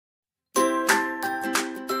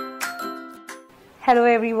Hello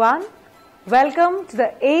everyone, welcome to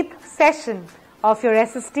the 8th session of your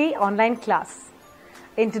SST online class.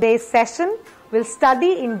 In today's session, we'll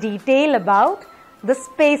study in detail about the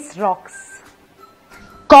space rocks.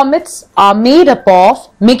 Comets are made up of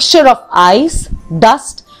mixture of ice,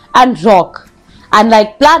 dust and rock, and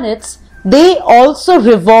like planets, they also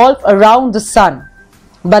revolve around the sun.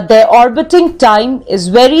 But their orbiting time is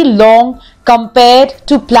very long compared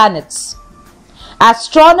to planets.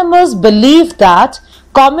 Astronomers believe that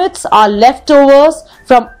comets are leftovers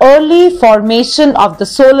from early formation of the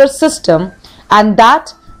solar system and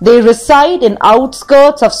that they reside in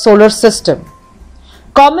outskirts of solar system.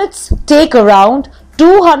 Comets take around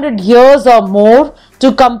 200 years or more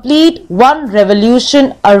to complete one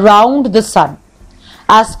revolution around the sun.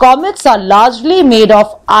 As comets are largely made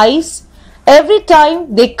of ice, every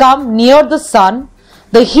time they come near the sun,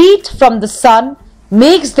 the heat from the sun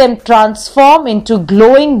makes them transform into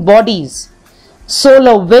glowing bodies.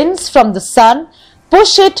 Solar winds from the sun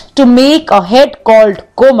push it to make a head called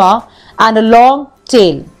coma and a long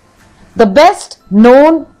tail. The best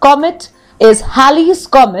known comet is Halley's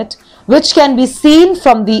Comet, which can be seen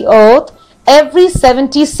from the Earth every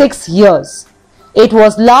 76 years. It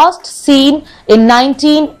was last seen in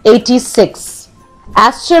 1986.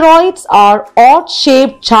 Asteroids are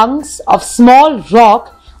odd-shaped chunks of small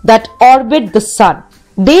rock that orbit the sun.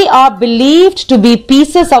 They are believed to be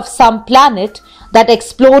pieces of some planet that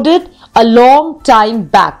exploded a long time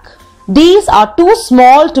back. These are too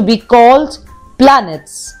small to be called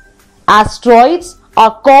planets. Asteroids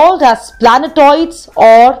are called as planetoids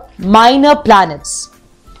or minor planets.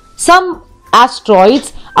 Some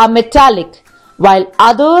asteroids are metallic, while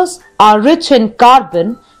others are rich in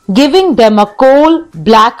carbon, giving them a coal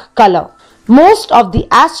black color. Most of the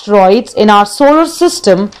asteroids in our solar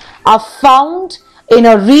system are found in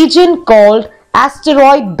a region called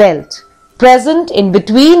asteroid belt, present in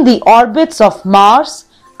between the orbits of Mars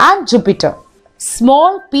and Jupiter.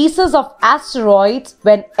 Small pieces of asteroids,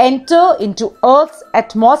 when enter into Earth's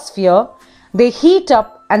atmosphere, they heat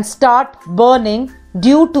up and start burning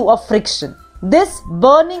due to a friction. This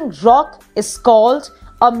burning rock is called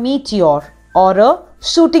a meteor or a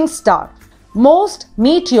shooting star. Most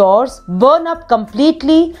meteors burn up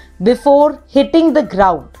completely before hitting the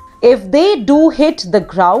ground. If they do hit the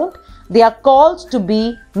ground, they are called to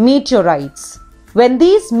be meteorites. When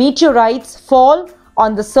these meteorites fall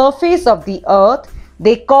on the surface of the Earth,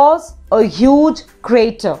 they cause a huge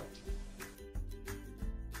crater.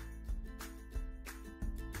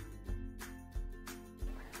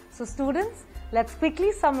 So students, let's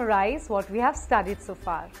quickly summarize what we have studied so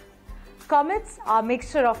far. Comets are a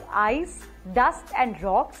mixture of ice, dust and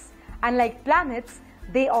rocks, and like planets,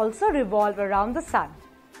 they also revolve around the sun.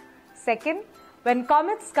 Second, when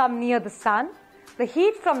comets come near the sun, the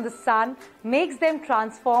heat from the sun makes them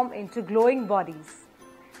transform into glowing bodies.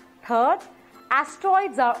 Third,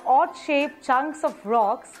 asteroids are odd-shaped chunks of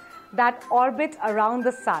rocks that orbit around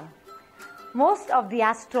the sun. Most of the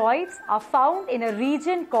asteroids are found in a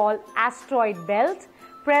region called asteroid belt,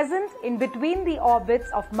 present in between the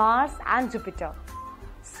orbits of Mars and Jupiter.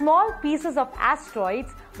 Small pieces of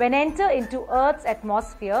asteroids, when enter into Earth's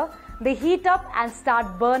atmosphere, they heat up and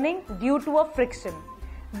start burning due to a friction.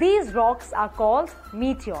 These rocks are called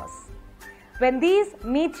meteors. When these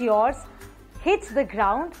meteors hit the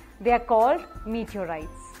ground, they are called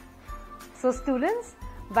meteorites. So students,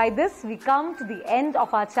 by this we come to the end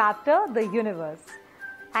of our chapter, The Universe.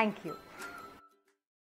 Thank you.